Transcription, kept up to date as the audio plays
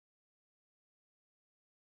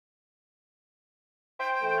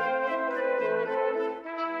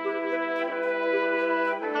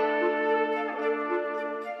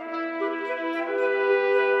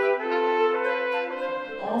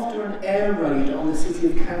raid on the city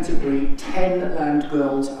of Canterbury, 10 land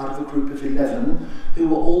girls out of a group of 11 who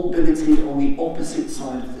were all billeted on the opposite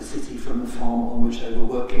side of the city from the farm on which they were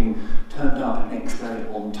working turned up next day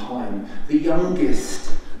on time. The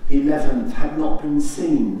youngest, the 11th, had not been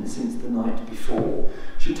seen since the night before.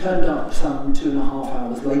 She turned up some 2.5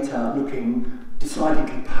 hours later looking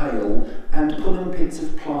decidedly pale and pulling bits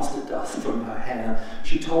of plaster dust from her hair.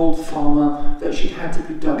 She told the farmer that she'd had to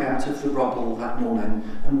be dug out of the rubble that morning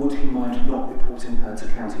and would he mind not reporting her to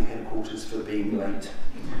county headquarters for being late.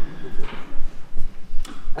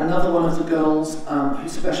 Another one of the girls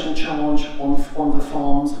whose special charge on one of the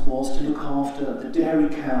farms was to look after the dairy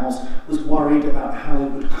cows was worried about how they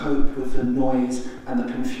would cope with the noise and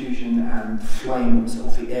the confusion and flames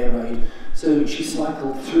of the air raid. So she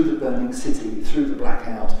cycled through the burning city, through the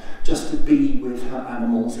blackout, just to be with her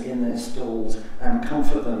animals in their stalls and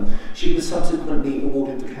comfort them. She was subsequently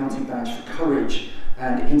awarded the county badge for courage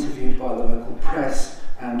and interviewed by the local press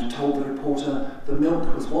and told the reporter the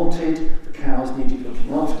milk was wanted, the cows needed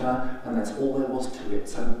looking after, and that's all there was to it,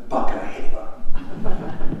 so bugger Hitler.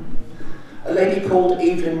 A lady called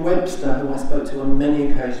Evelyn Webster, who I spoke to on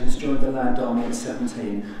many occasions, joined the Land Army at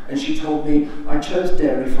 17, and she told me, I chose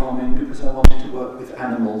dairy farming because I wanted to work with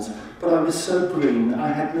animals, but I was so green I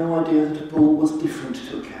had no idea that a bull was different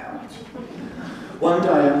to a cow. One day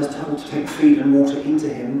I was told to take feed and water into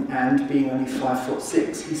him, and being only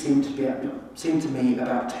 5'6", he seemed to me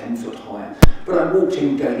about 10 foot high. But I walked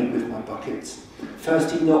in gaily with my buckets.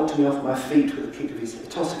 First he knocked me off my feet with a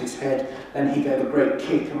toss of his head, then he gave a great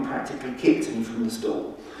kick and practically kicked me from the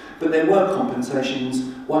stall. But there were compensations.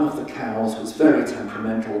 One of the cows was very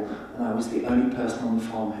temperamental, and I was the only person on the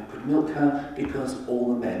farm who could milk her because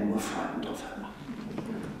all the men were frightened of her.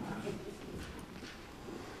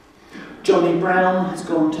 Johnny Brown has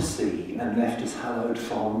gone to sea and left his hallowed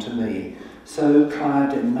farm to me. So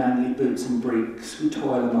clad in manly boots and breeks, we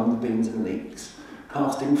toil among the bins and leeks,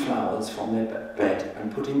 casting flowers from their bed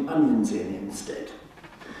and putting onions in instead.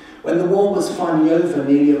 When the war was finally over,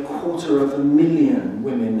 nearly 250,000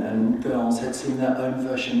 women and girls had seen their own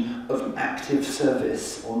version of active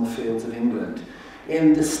service on the fields of England.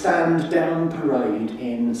 In the Stand Down parade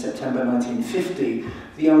in September 1950,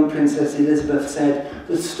 the young Princess Elizabeth said,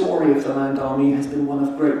 "The story of the Land Army has been one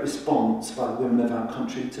of great response by the women of our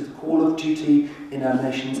country to the call of duty in our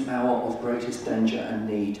nation's hour of greatest danger and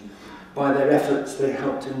need. By their efforts, they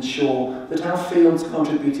helped to ensure that our fields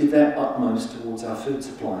contributed their utmost towards our food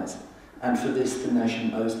supplies, and for this the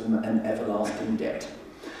nation owes them an everlasting debt."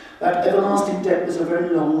 That everlasting debt was a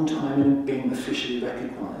very long time in being officially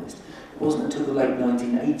recognised. It wasn't until the late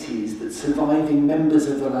 1980s that surviving members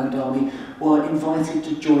of the Land Army were invited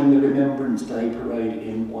to join the Remembrance Day parade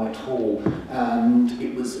in Whitehall, and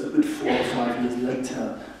it was a good 4 or 5 years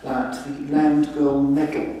later that the Land Girl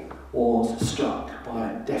Medal was struck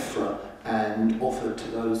by DEFRA and offered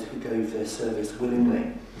to those who gave their service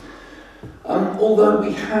willingly. Although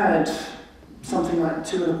we had something like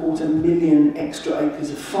 2.25 million extra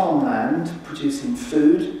acres of farmland producing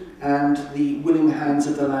food and the willing hands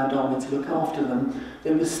of the Land Army to look after them,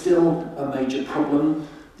 there was still a major problem.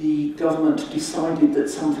 The government decided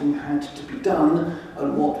that something had to be done,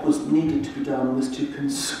 and what was needed to be done was to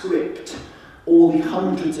conscript all the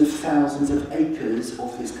hundreds of thousands of acres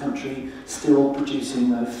of this country still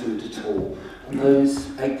producing no food at all. And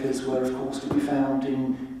those acres were, of course, to be found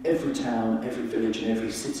in every town, every village and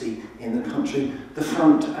every city in the country, the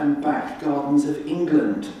front and back gardens of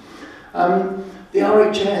England. The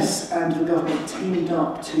RHS and the government teamed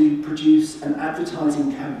up to produce an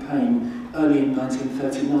advertising campaign early in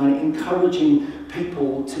 1939 encouraging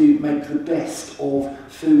people to make the best of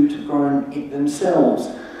food grown themselves.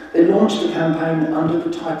 They launched the campaign under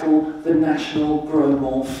the title the National Grow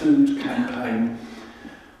More Food Campaign,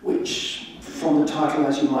 which from the title,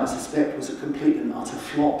 as you might suspect, was a complete and utter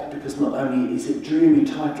flop, because not only is it a dreary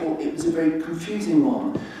title, it was a very confusing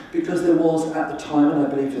one, because there was at the time, and I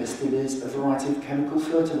believe there still is, a variety of chemical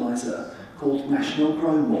fertiliser called National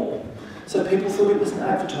Grow More. So people thought it was an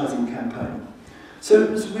advertising campaign. So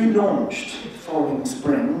it was relaunched the following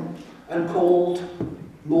spring and called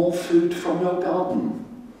More Food from Your Garden,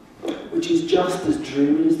 which is just as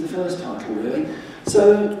dreary as the first title, really.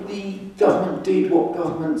 So the government did what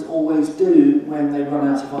governments always do when they run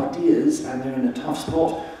out of ideas and they're in a tough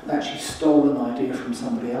spot. They actually stole an idea from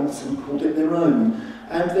somebody else and called it their own.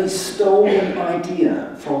 And they stole an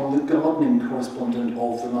idea from the gardening correspondent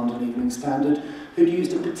of the London Evening Standard, who'd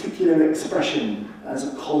used a particular expression as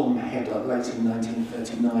a column header late in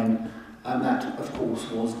 1939, and that, of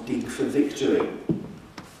course, was Dig for Victory.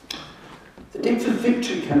 The Dig for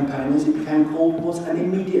Victory campaign, as it became called, was an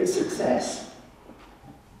immediate success.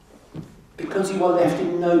 because you are left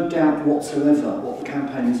in no doubt whatsoever what the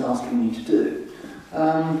campaign is asking you to do.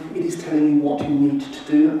 It is telling you what you need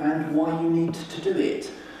to do and why you need to do it.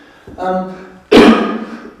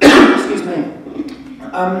 Excuse me.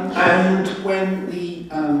 And when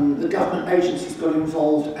the government agencies got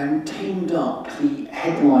involved and teamed up the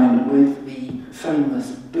headline with the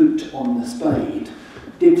famous boot on the spade,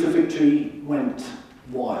 Dig for Victory went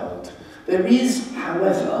wild. There is,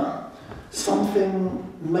 however, something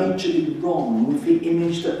majorly wrong with the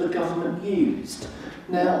image that the government used.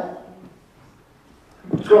 Now,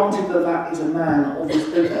 granted that that is a man,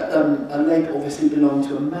 obviously, a leg obviously belonged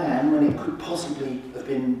to a man when it could possibly have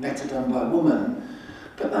been better done by a woman,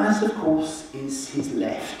 but that, of course, is his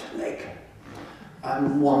left leg.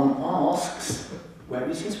 And one asks, where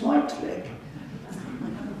is his right leg?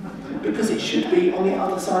 Because it should be on the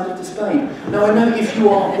other side of the spade. Now, I know if you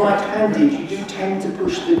are right-handed, you do tend to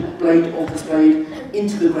push the blade of the spade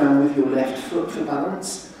into the ground with your left foot for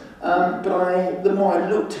balance. But the more I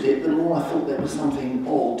looked at it, the more I thought there was something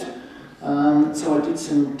odd. So I did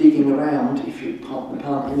some digging around, if you pardon the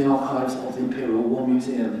pun, in the archives of the Imperial War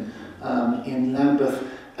Museum in Lambeth,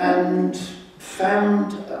 and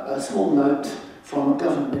found a small note from a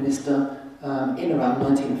government minister in around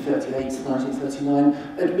 1938 to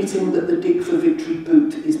 1939, admitting that the Dig for Victory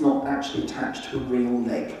boot is not actually attached to a real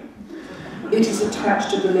leg. It is attached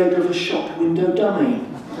to the leg of a shop window dummy,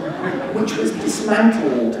 which was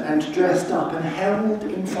dismantled and dressed up and held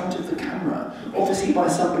in front of the camera, obviously by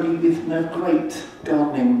somebody with no great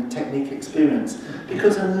gardening technique experience,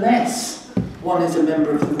 because unless one is a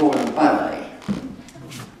member of the Royal Ballet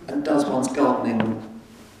and does one's gardening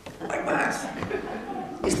like that,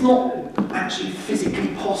 it's not actually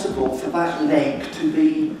physically possible for that leg to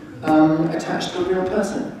be attached to a real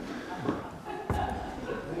person.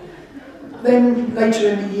 Then later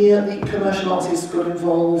in the year, the commercial artists got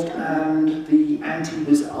involved and the ante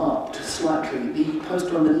was upped slightly. The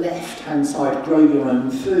poster on the left-hand side, Grow Your Own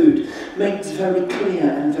Food, makes very clear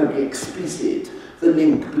and very explicit the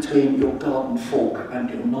link between your garden fork and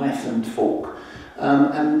your knife and fork.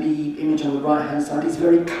 And the image on the right-hand side is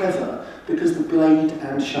very clever because the blade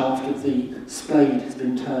and shaft of the spade has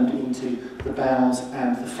been turned into the bows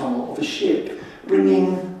and the funnel of a ship,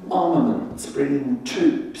 bringing armaments, bringing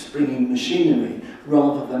troops, bringing machinery,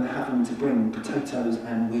 rather than having to bring potatoes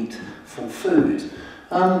and wheat for food.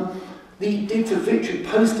 The Dig for Victory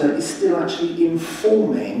poster is still actually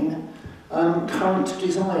informing current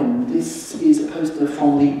design. This is a poster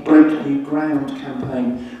from the Break New Ground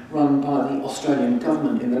campaign run by the Australian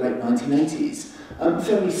government in the late 1980s.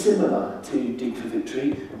 Very similar to Dig for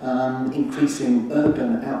Victory, increasing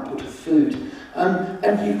urban output of food.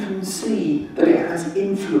 And you can see that it has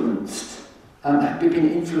influenced,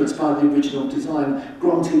 been influenced by the original design,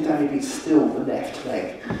 granted that it is still the left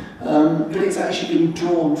leg. But it's actually been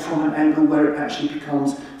drawn from an angle where it actually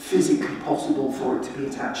becomes physically possible for it to be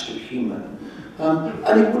attached to a human.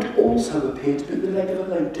 And it would also appear to be the leg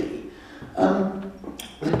of a lady.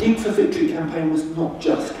 The Dig for Victory campaign was not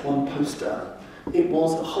just one poster. It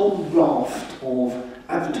was a whole raft of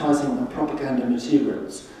advertising and propaganda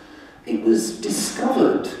materials. It was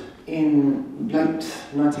discovered in late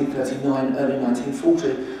 1939, early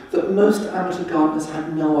 1940, that most amateur gardeners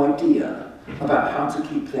had no idea about how to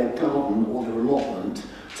keep their garden or their allotment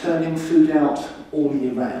turning food out all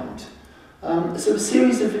year round. So a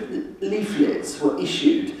series of leaflets were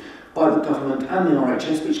issued by the government and the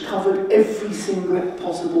RHS which covered every single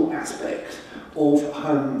possible aspect of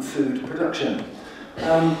home food production.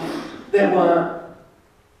 There were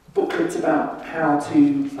booklets about how to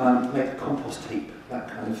make a compost heap, that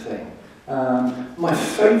kind of thing. My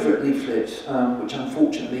favourite leaflet, which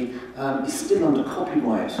unfortunately is still under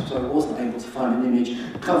copyright, so I wasn't able to find an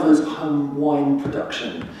image, covers home wine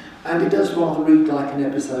production. And it does rather read like an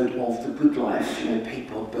episode of The Good Life, you know,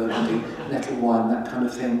 peapod, burgundy, nettle wine, that kind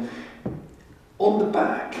of thing. On the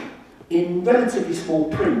back, in relatively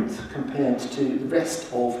small print compared to the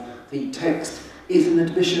rest of the text, is an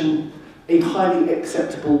admission: a highly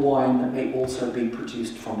acceptable wine may also be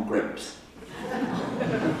produced from grapes.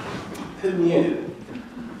 Who knew?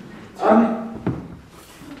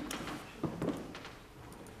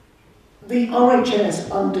 The RHS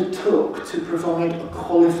undertook to provide a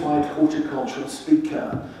qualified horticultural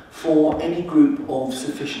speaker for any group of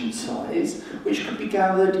sufficient size, which could be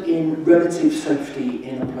gathered in relative safety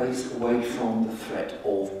in a place away from the threat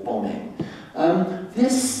of bombing.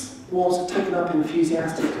 This was taken up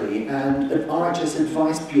enthusiastically, and an RHS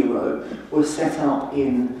advice bureau was set up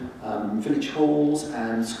in village halls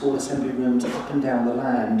and school assembly rooms up and down the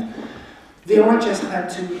land. The RHS had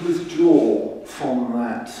to withdraw from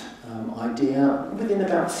that idea within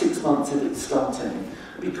about 6 months of it starting,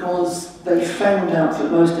 because they found out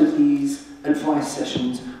that most of these advice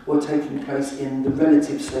sessions were taking place in the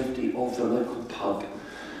relative safety of the local pub.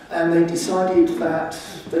 And they decided that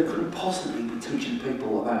they couldn't possibly be teaching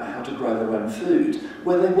people about how to grow their own food,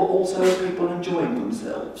 where they were also people enjoying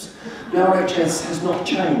themselves. The RHS has not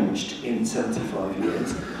changed in 75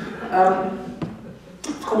 years.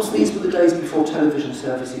 Of course, these were the days before television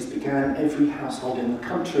services began. Every household in the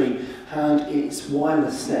country had its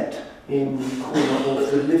wireless set in the corner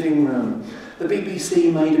of the living room. The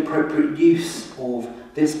BBC made appropriate use of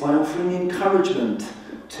this by offering encouragement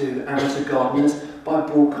to amateur gardeners by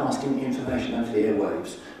broadcasting information over the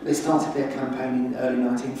airwaves. They started their campaign in early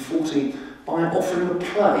 1940 by offering a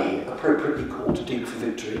play appropriately called Dig for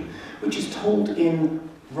Victory, which is told in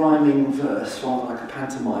rhyming verse, rather like a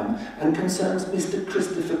pantomime, and concerns Mr.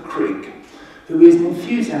 Christopher Crigg, who is an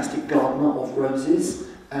enthusiastic gardener of roses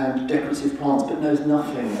and decorative plants, but knows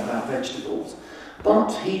nothing about vegetables.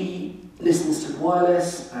 But he listens to the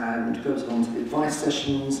wireless and goes on to the advice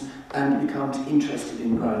sessions and becomes interested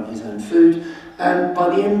in growing his own food, and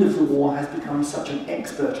by the end of the war has become such an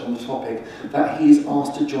expert on the topic that he is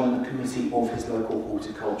asked to join the committee of his local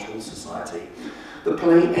horticultural society. The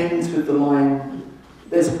play ends with the line,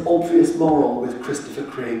 "There's an obvious moral with Christopher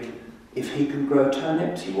Crigg. If he can grow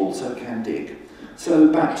turnips, you also can dig. So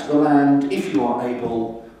back to the land, if you are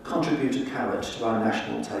able, contribute a carrot to our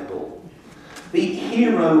national table." The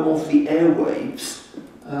hero of the airwaves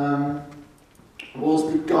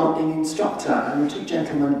was the gardening instructor, and the two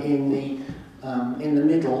gentlemen in the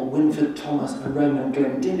middle, Winford Thomas and Roman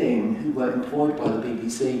Glendinning, who were employed by the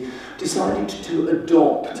BBC, decided to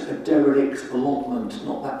adopt a derelict allotment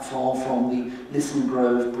not that far from the Listen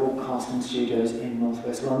Grove broadcasting studios in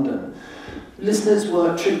northwest London. Listeners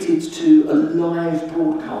were treated to a live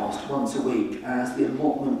broadcast once a week as the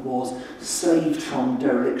allotment was saved from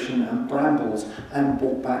dereliction and brambles and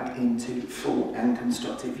brought back into full and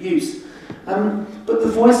constructive use. But the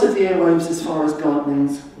voice of the airwaves as far as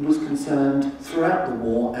gardening was concerned throughout the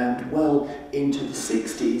war and well into the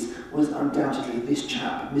 60s was undoubtedly this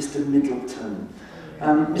chap, Mr. Middleton.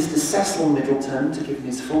 Mr. Cecil Middleton, to give him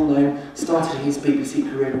his full name, started his BBC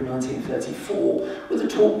career in 1934 with a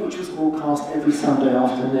talk which was broadcast every Sunday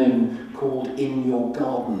afternoon called In Your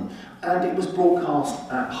Garden, and it was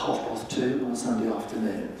broadcast at 2:30 on a Sunday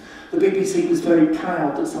afternoon. The BBC was very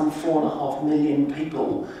proud that some 4.5 million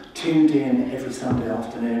people tuned in every Sunday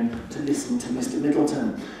afternoon to listen to Mr.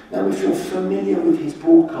 Middleton. Now, if you're familiar with his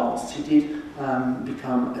broadcasts, he did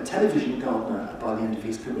become a television gardener by the end of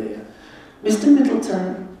his career. Mr.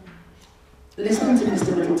 Middleton, listening to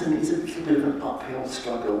Mr. Middleton is a little bit of an uphill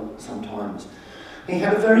struggle sometimes. He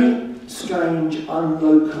had a very strange,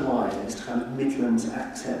 unlocalised kind of Midlands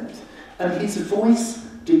accent, and his voice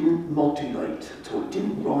didn't modulate at all. It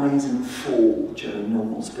didn't rise and fall during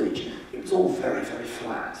normal speech. It was all very, very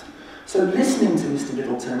flat. So listening to Mr.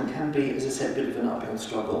 Middleton can be, as I said, a bit of an uphill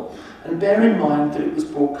struggle. And bear in mind that it was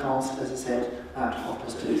broadcast, as I said, at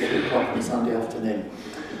 2:30, 3 o'clock on a Sunday afternoon.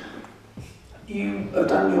 You have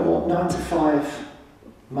done your 9 to 5,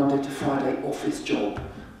 Monday to Friday office job,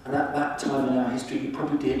 and at that time in our history you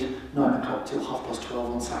probably did 9 o'clock till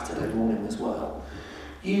 12:30 on Saturday morning as well.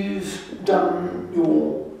 You've done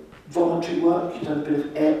your voluntary work, you've done a bit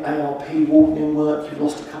of ARP wardening work, you've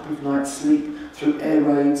lost a couple of nights' sleep through air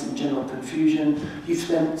raids and general confusion, you've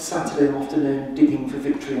spent Saturday afternoon digging for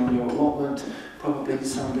victory on your allotment, probably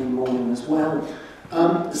Sunday morning as well.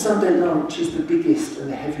 Sunday lunch is the biggest and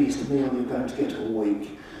the heaviest meal you're going to get all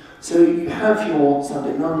week. So you have your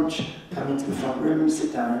Sunday lunch, come into the front room,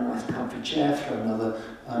 sit down in a nice comfy chair, throw another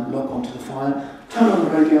log onto the fire, turn on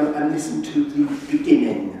the radio and listen to the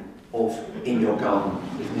beginning of In Your Garden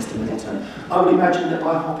with Mr. Middleton. I would imagine that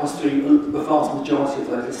by 3:30, the vast majority of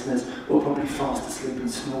those listeners were probably fast asleep and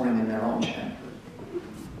snoring in their armchair.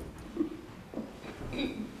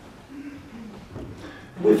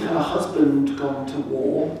 With her husband gone to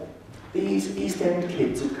war, these East End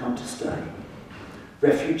kids had come to stay.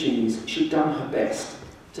 Refugees, she'd done her best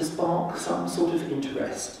to spark some sort of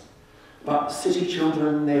interest. But city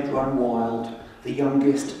children, they'd run wild. The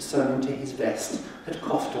youngest, sewn into his vest, had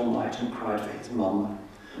coughed all night and cried for his mum.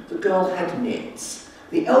 The girl had nits.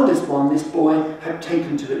 The eldest one, this boy, had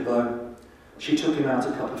taken to it though. She took him out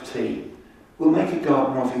a cup of tea. "We'll make a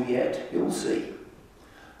gardener of you yet, you'll see."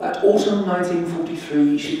 That autumn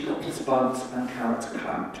 1943, she'd got the spuds and carrots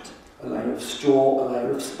clamped. A layer of straw, a layer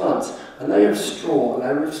of spuds, a layer of straw, a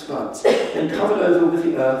layer of spuds, then covered over with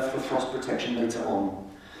the earth for frost protection later on.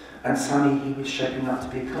 And Sonny, he was shaping up to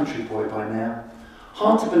be a country boy by now.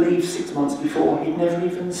 Hard to believe 6 months before he'd never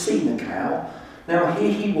even seen a cow. Now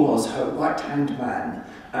here he was, her right-hand man,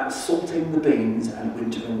 at salting the beans and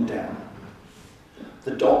wintering down.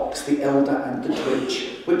 The docks, the elder and the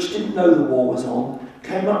twitch, which didn't know the war was on,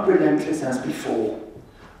 came up relentless as before.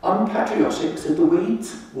 Unpatriotic, said the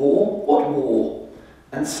weeds. War? What war?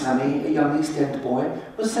 And Sammy, a young East End boy,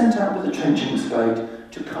 was sent out with a trenching spade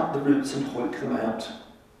to cut the roots and hoik them out.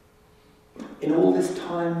 In all this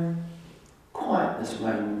time, quietness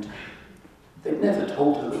reigned. They'd never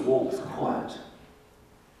told her that war was quiet.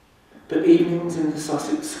 But evenings in the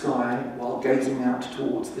Sussex sky, while gazing out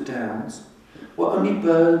towards the downs, were only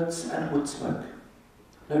birds and wood smoke.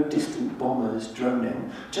 No distant bombers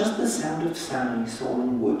droning, just the sound of Sammy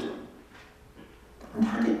sawing wood. And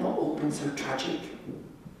had it not all been so tragic,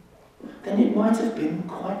 then it might have been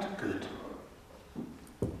quite good.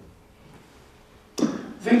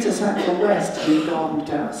 Vita Sackville West, who gardened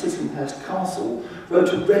down at Sissinghurst Castle,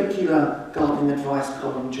 wrote a regular gardening advice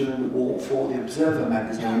column during the war for the Observer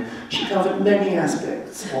magazine. She covered many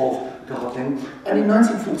aspects of gardening, and in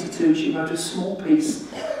 1942 she wrote a small piece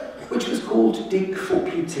which was called Dig for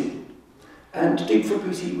Beauty. And Dig for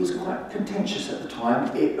Beauty was quite contentious at the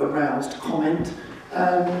time. It aroused comment,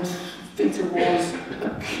 and Vita was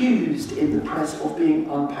accused in the press of being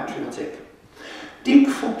unpatriotic. Dig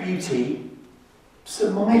for Beauty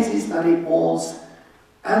surmises that it was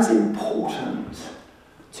as important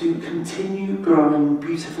to continue growing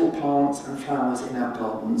beautiful plants and flowers in our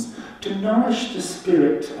gardens, to nourish the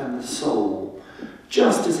spirit and the soul,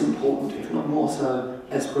 just as important, if not more so,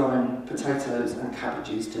 as growing potatoes and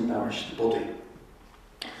cabbages to nourish the body.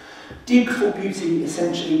 Dig for Beauty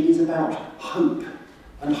essentially is about hope,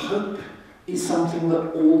 and hope is something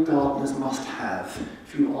that all gardeners must have.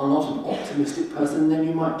 If you are not an optimistic person, then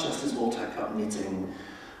you might just as well take up knitting.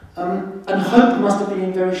 And hope must have been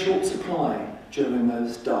in very short supply during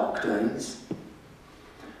those dark days.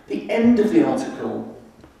 The end of the article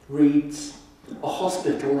reads, a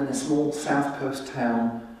hospital in a small south coast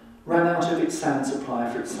town ran out of its sand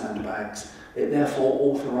supply for its sandbags. It therefore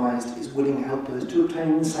authorised its willing helpers to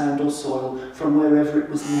obtain sand or soil from wherever it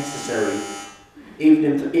was necessary,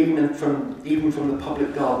 even from the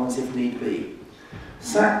public gardens if need be.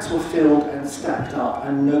 Sacks were filled and stacked up,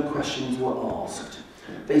 and no questions were asked.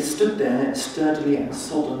 They stood there, sturdily and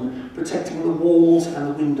sodden, protecting the walls and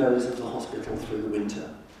the windows of the hospital through the winter.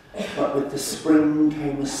 But with the spring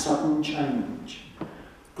came a sudden change.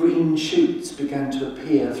 Green shoots began to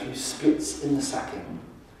appear through splits in the sacking,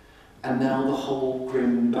 and now the whole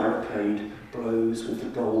grim barricade blows with the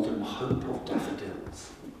golden hope of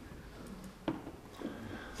daffodils.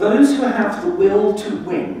 Those who have the will to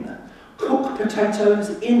win cook potatoes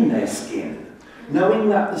in their skin, knowing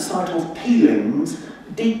that the sight of peelings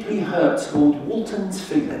deeply hurts Lord Walton's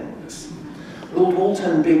feelings. Lord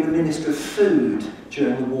Walton, being the Minister of Food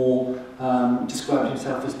during the war, described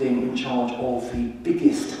himself as being in charge of the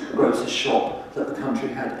biggest grocer's shop that the country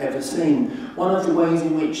had ever seen. One of the ways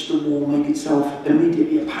in which the war made itself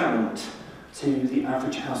immediately apparent to the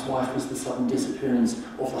average housewife was the sudden disappearance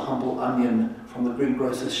of the humble onion from the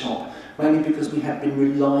greengrocer's shop, mainly because we had been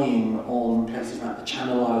relying on places like the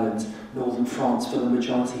Channel Islands, northern France, for the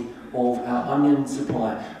majority of our onion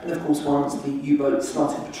supply. And of course, once the U-boats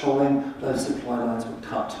started patrolling, those supply lines were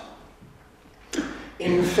cut.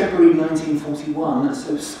 In February 1941,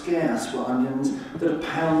 so scarce were onions that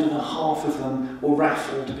 £1.50 of them were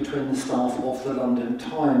raffled between the staff of the London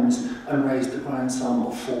Times and raised the grand sum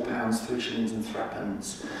of £4, 3 shillings and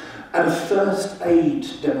 3pence. At a first aid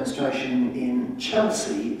demonstration in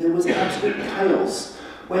Chelsea, there was absolute chaos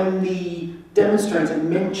when the demonstrator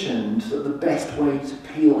mentioned that the best way to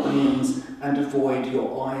peel onions and avoid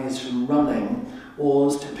your eyes from running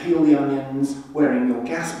was to peel the onions wearing your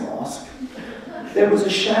gas mask. There was a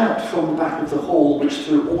shout from the back of the hall which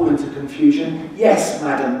threw all into confusion. Yes,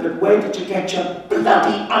 madam, but where did you get your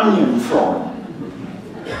bloody onion from?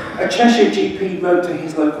 A Cheshire GP wrote to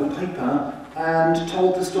his local paper and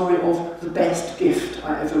told the story of the best gift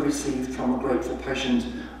I ever received from a grateful patient,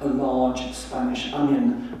 a large Spanish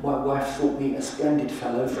onion. My wife thought me a splendid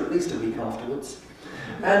fellow for at least a week afterwards.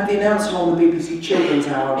 And the announcer on the BBC Children's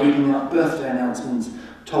Hour reading out birthday announcements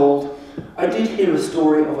told, I did hear a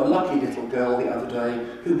story of a lucky little girl the other day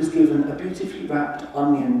who was given a beautifully wrapped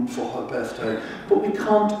onion for her birthday, but we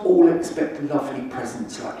can't all expect lovely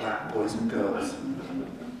presents like that, boys and girls.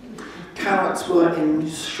 Carrots were in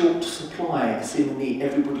short supply, seemingly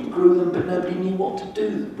everybody grew them, but nobody knew what to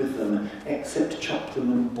do with them except chop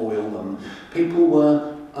them and boil them. People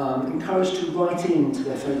were encouraged to write in to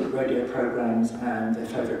their favourite radio programmes and their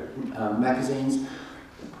favourite magazines,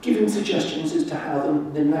 giving suggestions as to how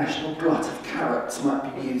the national glut of carrots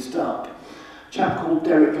might be used up. A chap called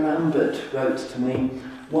Derek Lambert wrote to me,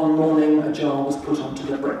 "One morning a jar was put onto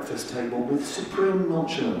the breakfast table with supreme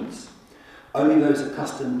nonchalance. Only those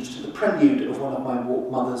accustomed to the prelude of one of my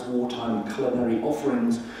mother's wartime culinary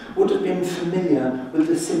offerings would have been familiar with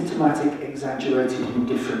the symptomatic exaggerated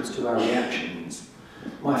indifference to our reactions.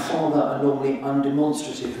 My father, a normally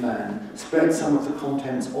undemonstrative man, spread some of the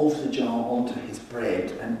contents of the jar onto his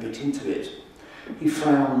bread and bit into it. He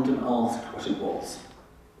frowned and asked what it was.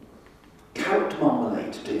 'Carrot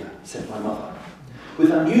marmalade, dear,' said my mother.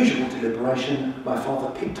 With unusual deliberation, my father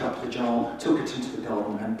picked up the jar, took it into the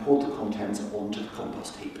garden and poured the contents onto the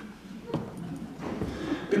compost heap.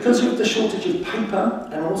 Because of the shortage of paper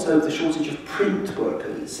and also the shortage of print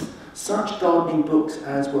workers, such gardening books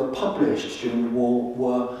as were published during the war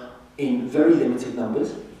were in very limited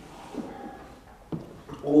numbers,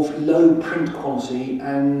 of low print quality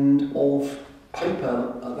and of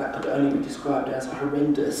paper that could only be described as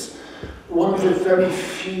horrendous. One of the very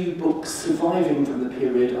few books surviving from the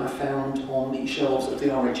period I found on the shelves of the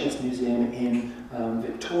RHS Museum in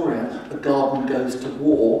Victoria, A Garden Goes to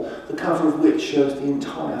War, the cover of which shows the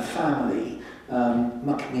entire family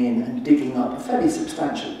mucking in and digging up a fairly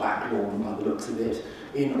substantial back lawn by the looks of it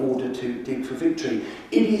in order to dig for victory.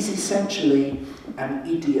 It is essentially an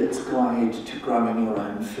idiot's guide to growing your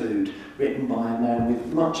own food, written by a man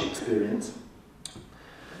with much experience.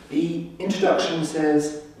 The introduction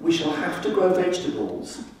says, "We shall have to grow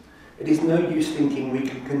vegetables. It is no use thinking we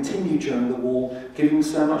can continue during the war, giving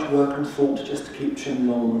so much work and thought just to keep trim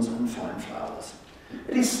lawns and fine flowers.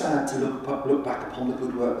 It is sad to look back upon the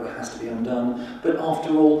good work that has to be undone, but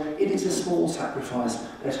after all, it is a small sacrifice.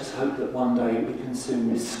 Let us hope that one day we can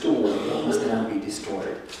soon restore what must now be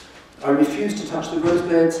destroyed. I refuse to touch the rose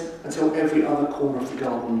beds until every other corner of the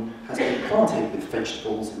garden has been planted with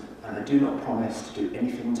vegetables, and I do not promise to do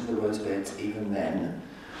anything to the rose beds even then.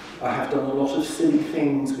 I have done a lot of silly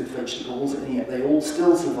things with vegetables, and yet they all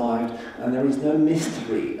still survived, and there is no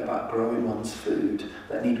mystery about growing one's food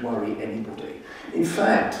that need worry anybody. In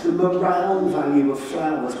fact, the morale value of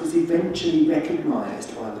flowers was eventually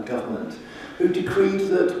recognised by the government, who decreed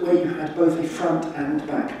that where you had both a front and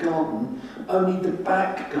back garden, only the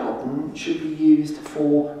back garden should be used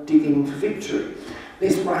for digging for victory.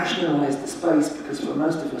 This rationalised the space because for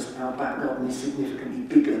most of us our back garden is significantly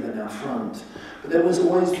bigger than our front. But there was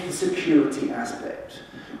always the security aspect.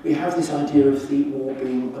 We have this idea of the war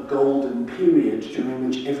being a golden period during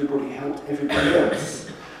which everybody helped everybody else.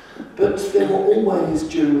 But there were always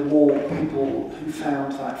during the war people who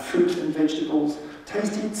found that fruit and vegetables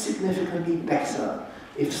tasted significantly better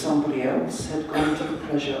if somebody else had gone to the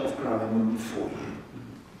pleasure of growing them for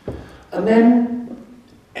you. And then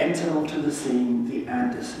enter onto the scene the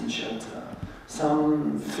Anderson shelter.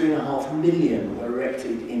 Some 3.5 million were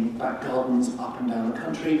erected in back gardens up and down the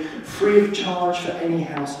country, free of charge for any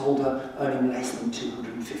householder earning less than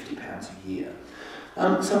 £250 a year.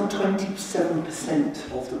 Some 27%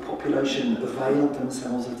 of the population availed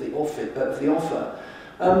themselves of the offer.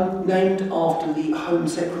 Named after the Home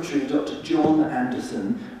Secretary, Dr. John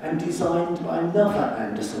Anderson, and designed by another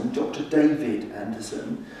Anderson, Dr. David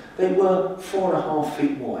Anderson. They were 4.5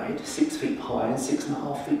 feet wide, 6 feet high and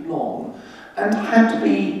 6.5 feet long, and had to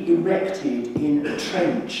be erected in a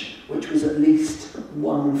trench which was at least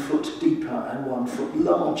 1 foot deeper and 1 foot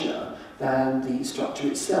larger than the structure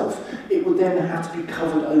itself. It would then have to be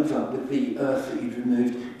covered over with the earth that you'd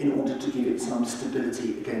removed in order to give it some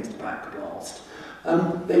stability against backblast.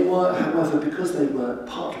 They were, however, because they were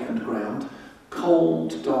partly underground,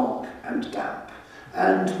 cold, dark and damp.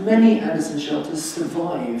 And many Anderson shelters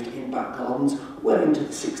survived in back gardens well into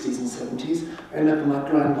the 60s and 70s. I remember my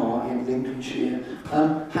grandma in Lincolnshire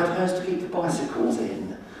had hers to keep the bicycles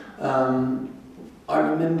in. I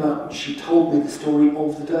remember she told me the story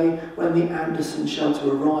of the day when the Anderson shelter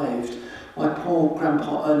arrived. My poor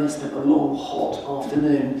Grandpa Ernest spent a long, hot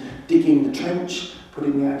afternoon digging the trench,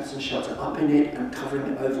 putting the Anderson shelter up in it and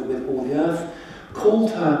covering it over with all the earth,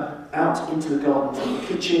 called her out into the garden from the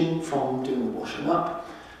kitchen, from doing the washing up,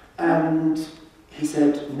 and he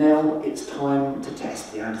said, "Now it's time to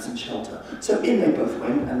test the Anderson shelter." So in they both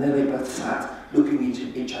went, and there they both sat, looking at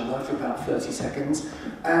each other for about 30 seconds,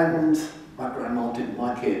 and my grandma didn't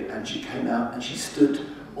like it, and she came out and she stood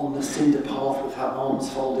on the cinder path with her arms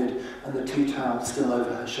folded and the 2 towels still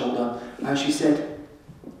over her shoulder, and she said,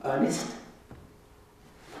 "Ernest,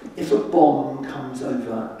 if a bomb comes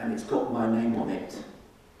over and it's got my name on it,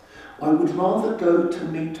 I would rather go to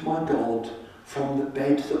meet my God from the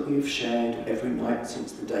bed that we have shared every night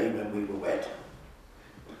since the day when we were wed.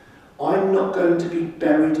 I'm not going to be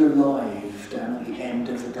buried alive down at the end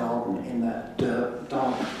of the garden in that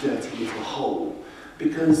dark, dirty little hole,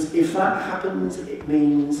 because if that happens, it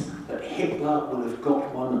means that Hitler will have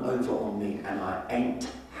got one over on me, and I ain't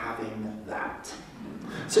having that.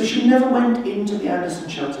 So she never went into the Anderson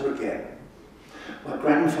shelter again. My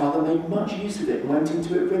grandfather made much use of it and went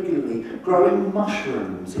into it regularly, growing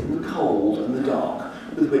mushrooms in the cold and the dark,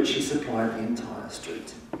 with which he supplied the entire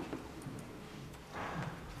street.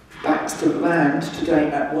 Baxter Land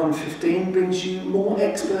today at 1:15 brings you more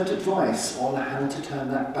expert advice on how to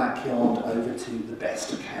turn that backyard over to the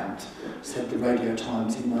best account, said the Radio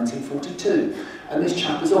Times in 1942. And this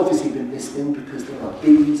chap has obviously been listening, because there are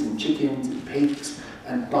bees and chickens and pigs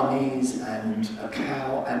and bunnies and a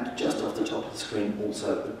cow, and just off the top of the screen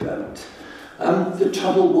also a goat. The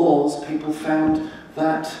trouble was, people found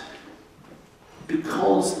that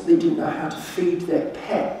because they didn't know how to feed their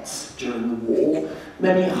pets during the war,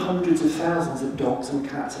 many hundreds of thousands of dogs and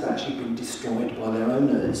cats had actually been destroyed by their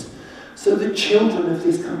owners. So the children of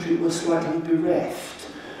this country were slightly bereft.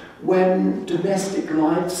 When domestic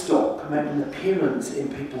livestock made an appearance in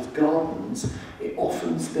people's gardens, it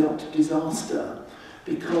often spelt disaster,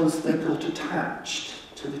 because they got attached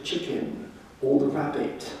to the chicken or the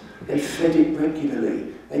rabbit. They fed it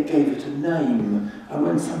regularly, they gave it a name, and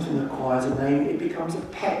when something acquires a name, it becomes a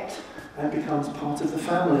pet and becomes part of the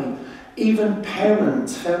family. Even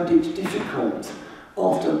parents found it difficult,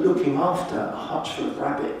 after looking after a hutch full of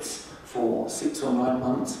rabbits for 6 or 9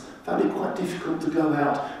 months, found it quite difficult to go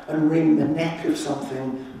out and wring the neck of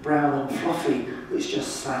something brown and fluffy, which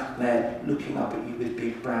just sat there looking up at you with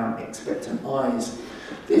big brown expectant eyes.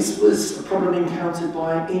 This was a problem encountered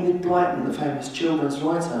by Enid Blyton, the famous children's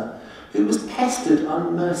writer, who was pestered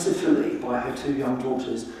unmercifully by her 2 young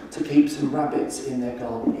daughters to keep some rabbits in their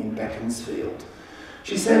garden in Beaconsfield.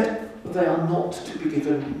 She said, "They are not to be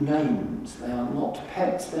given names, they are not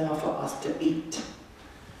pets, they are for us to eat."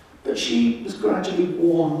 But she was gradually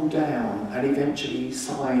worn down and eventually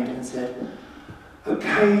sighed and said,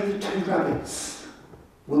 "Okay, the 2 rabbits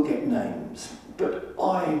will get names, but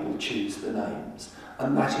I will choose the names."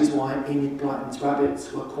 And that is why Enid Blyton's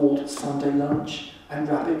rabbits were called Sunday Lunch and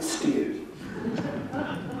Rabbit Stew.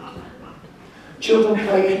 Children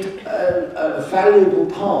played a valuable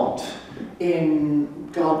part in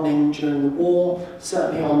gardening during the war,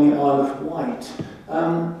 certainly on the Isle of Wight.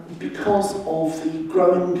 Because of the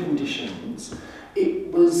growing conditions,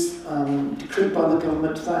 it was decreed by the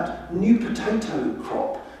government that new potato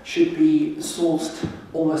crop should be sourced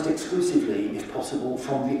almost exclusively, if possible,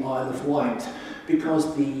 from the Isle of Wight,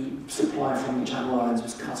 because the supply from the Channel Islands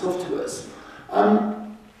was cut off to us.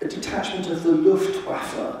 A detachment of the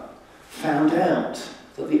Luftwaffe found out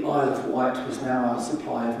that the Isle of Wight was now our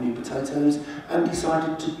supply of new potatoes and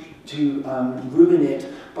decided to ruin it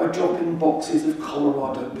by dropping boxes of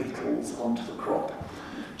Colorado beetles onto the crop.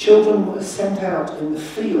 Children were sent out in the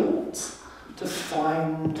fields to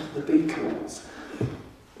find the beetles.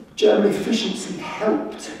 German efficiency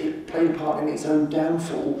helped, it played a part in its own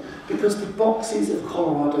downfall, because the boxes of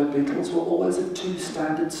Colorado beetles were always of 2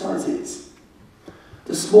 standard sizes.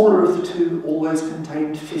 The smaller of the 2 always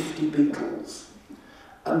contained 50 beetles,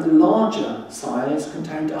 and the larger size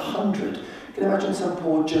contained 100. You can imagine some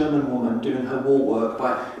poor German woman doing her war work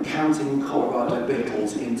by counting Colorado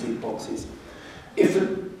beetles into boxes. If a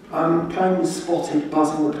plane was spotted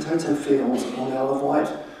buzzing the potato fields on the Isle of Wight,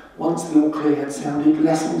 once the all clear had sounded,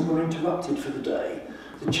 lessons were interrupted for the day.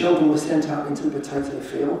 The children were sent out into the potato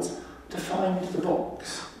fields to find the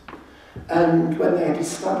box. And when they had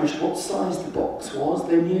established what size the box was,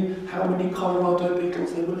 they knew how many Colorado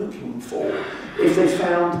beetles they were looking for. If they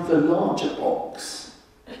found the larger box,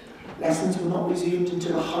 lessons were not resumed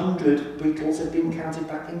until 100 beetles had been counted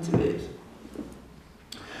back into it.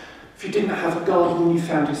 If you didn't have a garden, you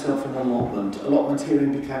found yourself an allotment. Allotment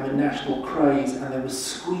hearing became a national craze, and they were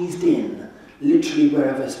squeezed in, literally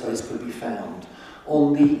wherever space could be found.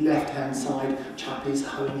 On the left-hand side, chap is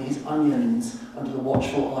hoeing his onions under the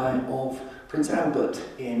watchful eye of Prince Albert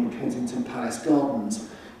in Kensington Palace Gardens.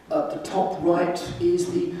 At the top right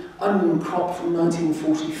is the onion crop from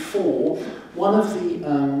 1944. One of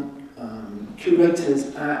the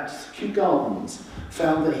curators at Kew Gardens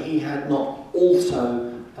found that he had not also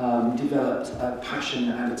developed a passion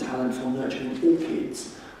and a talent for nurturing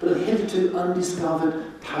orchids, but a hitherto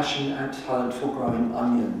undiscovered passion and talent for growing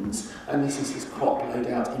onions. And this is his crop laid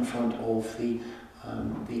out in front of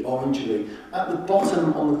the orangery. At the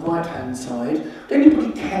bottom on the right-hand side, would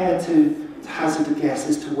anybody care to hazard a guess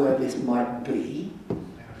as to where this might be?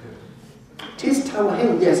 It is Tower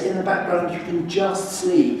Hill, yes. In the background you can just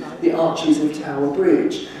see the arches of Tower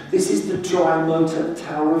Bridge. This is the dry moat at the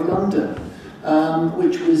Tower of London,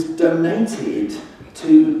 which was donated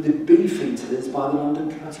to the beefeaters by the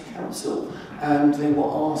London County Council, and they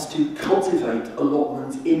were asked to cultivate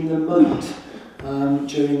allotments in the moat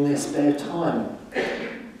during their spare time.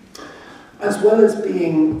 As well as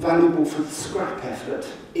being valuable for the scrap effort,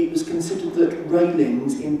 it was considered that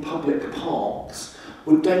railings in public parks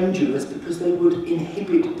were dangerous because they would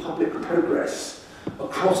inhibit public progress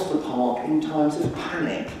across the park in times of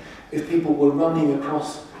panic. If people were running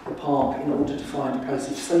across the park in order to find a place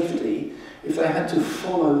of safety, if they had to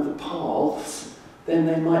follow the paths, then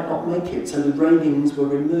they might not make it, so the railings were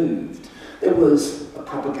removed. There was a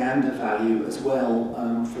propaganda value as well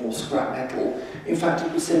for scrap metal. In fact,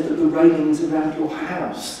 it was said that the railings around your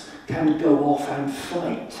house can go off and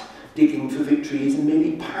fight. Digging for victory is a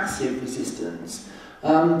merely passive resistance.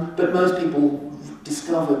 But most people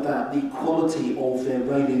discovered that the quality of their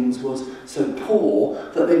railings was so poor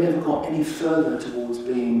that they never got any further towards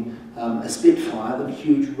being a Spitfire than a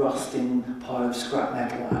huge rusting pile of scrap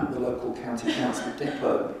metal at the local county council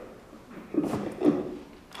depot.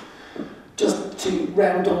 Just to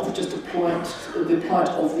round off, just the plight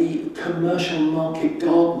of the commercial market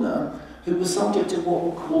gardener, who was subject to what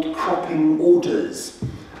were called cropping orders,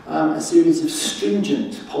 a series of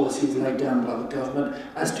stringent policies laid down by the government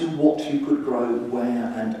as to what you could grow,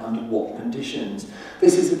 where, and under what conditions.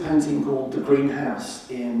 This is a painting called The Greenhouse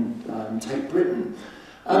in Tate Britain.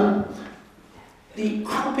 The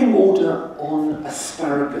cropping order on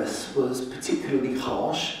asparagus was particularly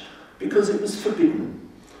harsh because it was forbidden.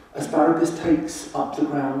 Asparagus takes up the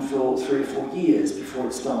ground for 3 or 4 years before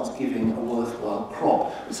it starts giving a worthwhile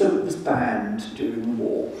crop, so it was banned during the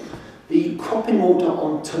war. The cropping order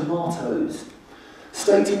on tomatoes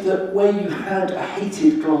stated that where you had a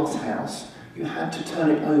heated glass house, you had to turn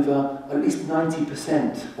it over at least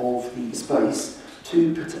 90% of the space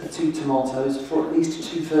to tomatoes for at least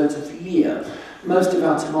 2/3 of the year. Most of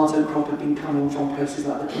our tomato crop had been coming from places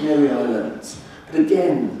like the Canary Islands, but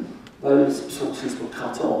again, those sources were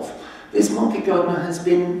cut off. This market gardener has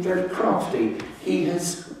been very crafty. He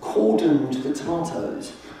has cordoned the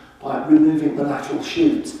tomatoes by removing the lateral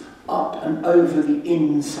shoots up and over the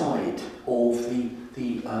inside of the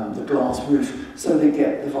glass roof, so they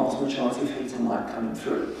get the vast majority of heat and light coming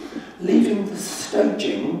through, leaving the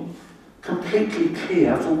staging completely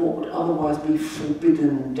clear for what would otherwise be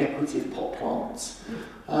forbidden decorative pot plants.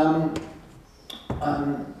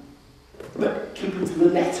 But keeping to the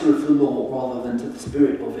letter of the law rather than to the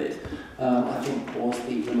spirit of it, I think was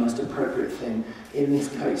the most appropriate thing in this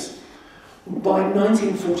case. By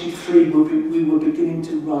 1943, we were beginning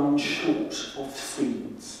to run short of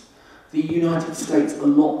seeds. The United States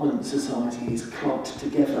Allotment Societies clubbed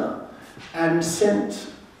together and sent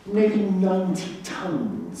nearly 90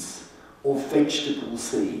 tons of vegetable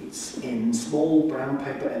seeds in small brown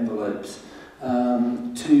paper envelopes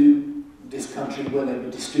to this country, where they were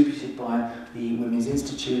distributed by the Women's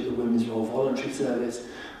Institute, the Women's Royal Voluntary Service.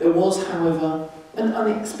 There was, however, an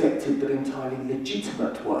unexpected but entirely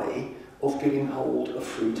legitimate way of getting hold of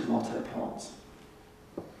free tomato plants.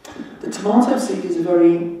 The tomato seed is a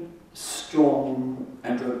very strong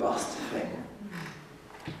and robust thing,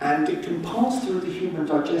 and it can pass through the human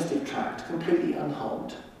digestive tract completely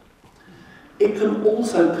unharmed. It can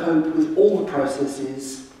also cope with all the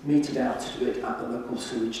processes meted out to do it at the local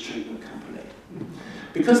sewage treatment company.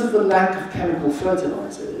 Because of the lack of chemical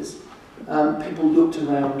fertilisers, people looked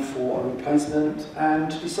around for a replacement and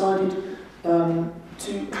decided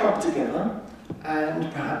to club together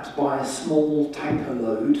and perhaps buy a small tanker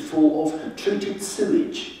load full of treated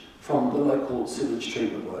sewage from the local sewage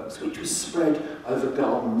treatment works, which was spread over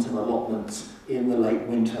gardens and allotments in the late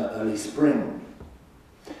winter, early spring.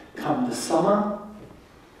 Come the summer,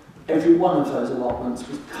 every one of those allotments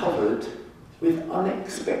was covered with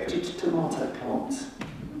unexpected tomato plants.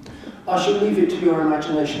 I shall leave it to your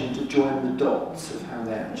imagination to join the dots of how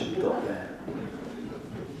they actually got there.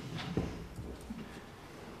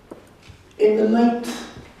 In the late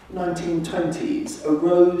 1920s, a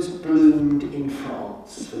rose bloomed in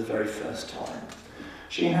France for the very first time.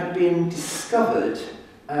 She had been discovered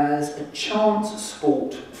as a chance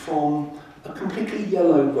sport from a completely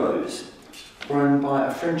yellow rose grown by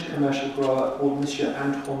a French commercial grower called Monsieur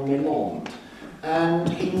Antoine Lalande. And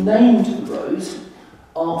he named the rose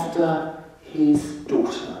after his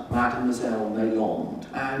daughter, Mademoiselle Lalande,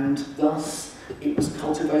 and thus it was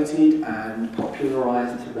cultivated and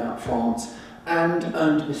popularised throughout France and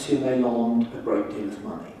earned Monsieur Lalande a great deal of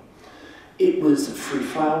money. It was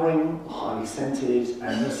free-flowering, highly scented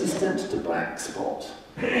and resistant to black spot.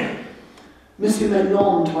 Monsieur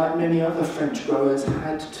Lalande, like many other French growers,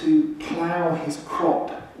 had to plough his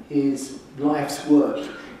crop, his life's work,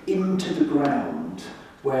 into the ground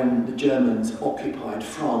when the Germans occupied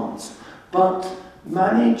France, but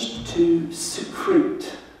managed to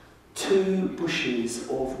secrete 2 bushes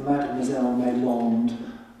of Mademoiselle Lalande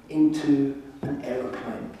into an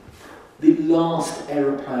aeroplane. The last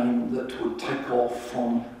aeroplane that would take off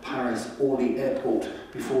from Paris Orly Airport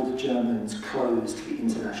before the Germans closed the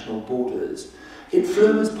international borders. It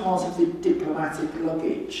flew as part of the diplomatic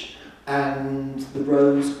luggage, and the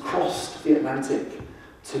rose crossed the Atlantic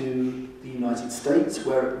to the United States,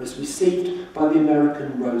 where it was received by the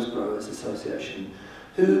American Rose Growers Association,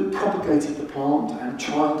 who propagated the plant and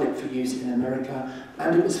trialled it for use in America,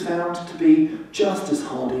 and it was found to be just as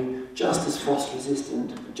hardy, just as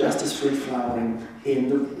frost-resistant, just as free-flowering in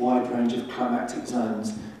the wide range of climatic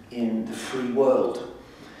zones in the free world.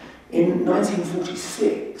 In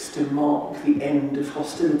 1946, to mark the end of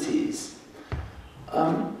hostilities,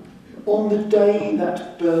 on the day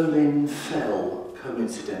that Berlin fell,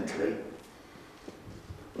 coincidentally,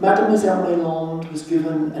 Mademoiselle Lalande was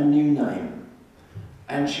given a new name,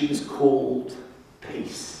 and she was called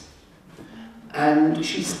Peace. And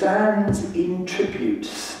she stands in tribute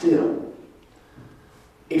still.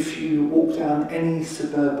 If you walk down any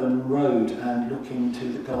suburban road and look into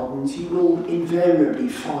the gardens, you will invariably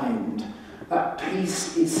find that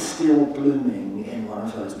peace is still blooming in one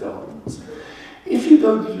of those gardens. If you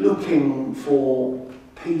go looking for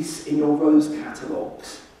peace in your rose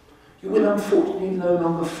catalogues, you will unfortunately no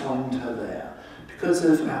longer find her there because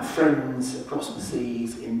of our friends across the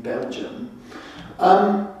seas in Belgium.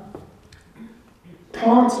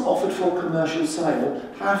 Plants offered for commercial sale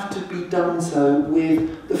have to be done so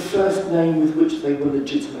with the first name with which they were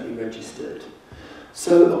legitimately registered.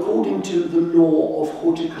 So according to the law of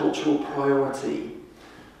horticultural priority,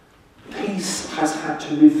 peace has had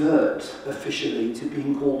to revert officially to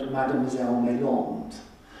being called Mademoiselle Lalande.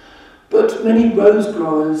 But many rose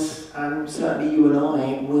growers, and certainly you and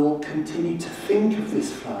I, will continue to think of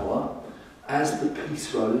this flower as the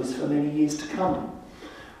peace rose for many years to come,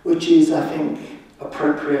 which is, I think,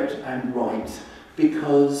 appropriate and right,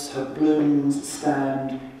 because her blooms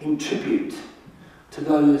stand in tribute to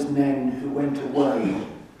those men who went away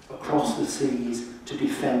across the seas to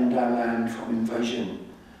defend our land from invasion,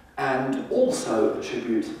 and also a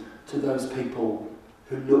tribute to those people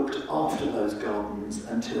who looked after those gardens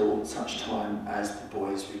until such time as the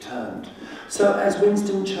boys returned. So, as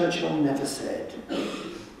Winston Churchill never said,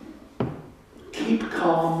 keep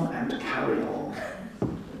calm and carry on.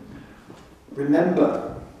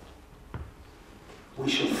 Remember, we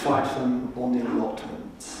shall fight them on the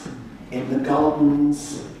allotments, in the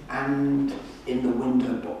gardens and in the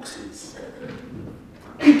window boxes.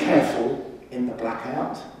 Be careful in the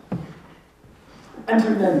blackout. And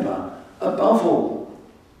remember, above all,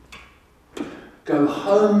 go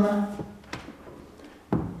home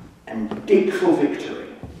and dig for victory.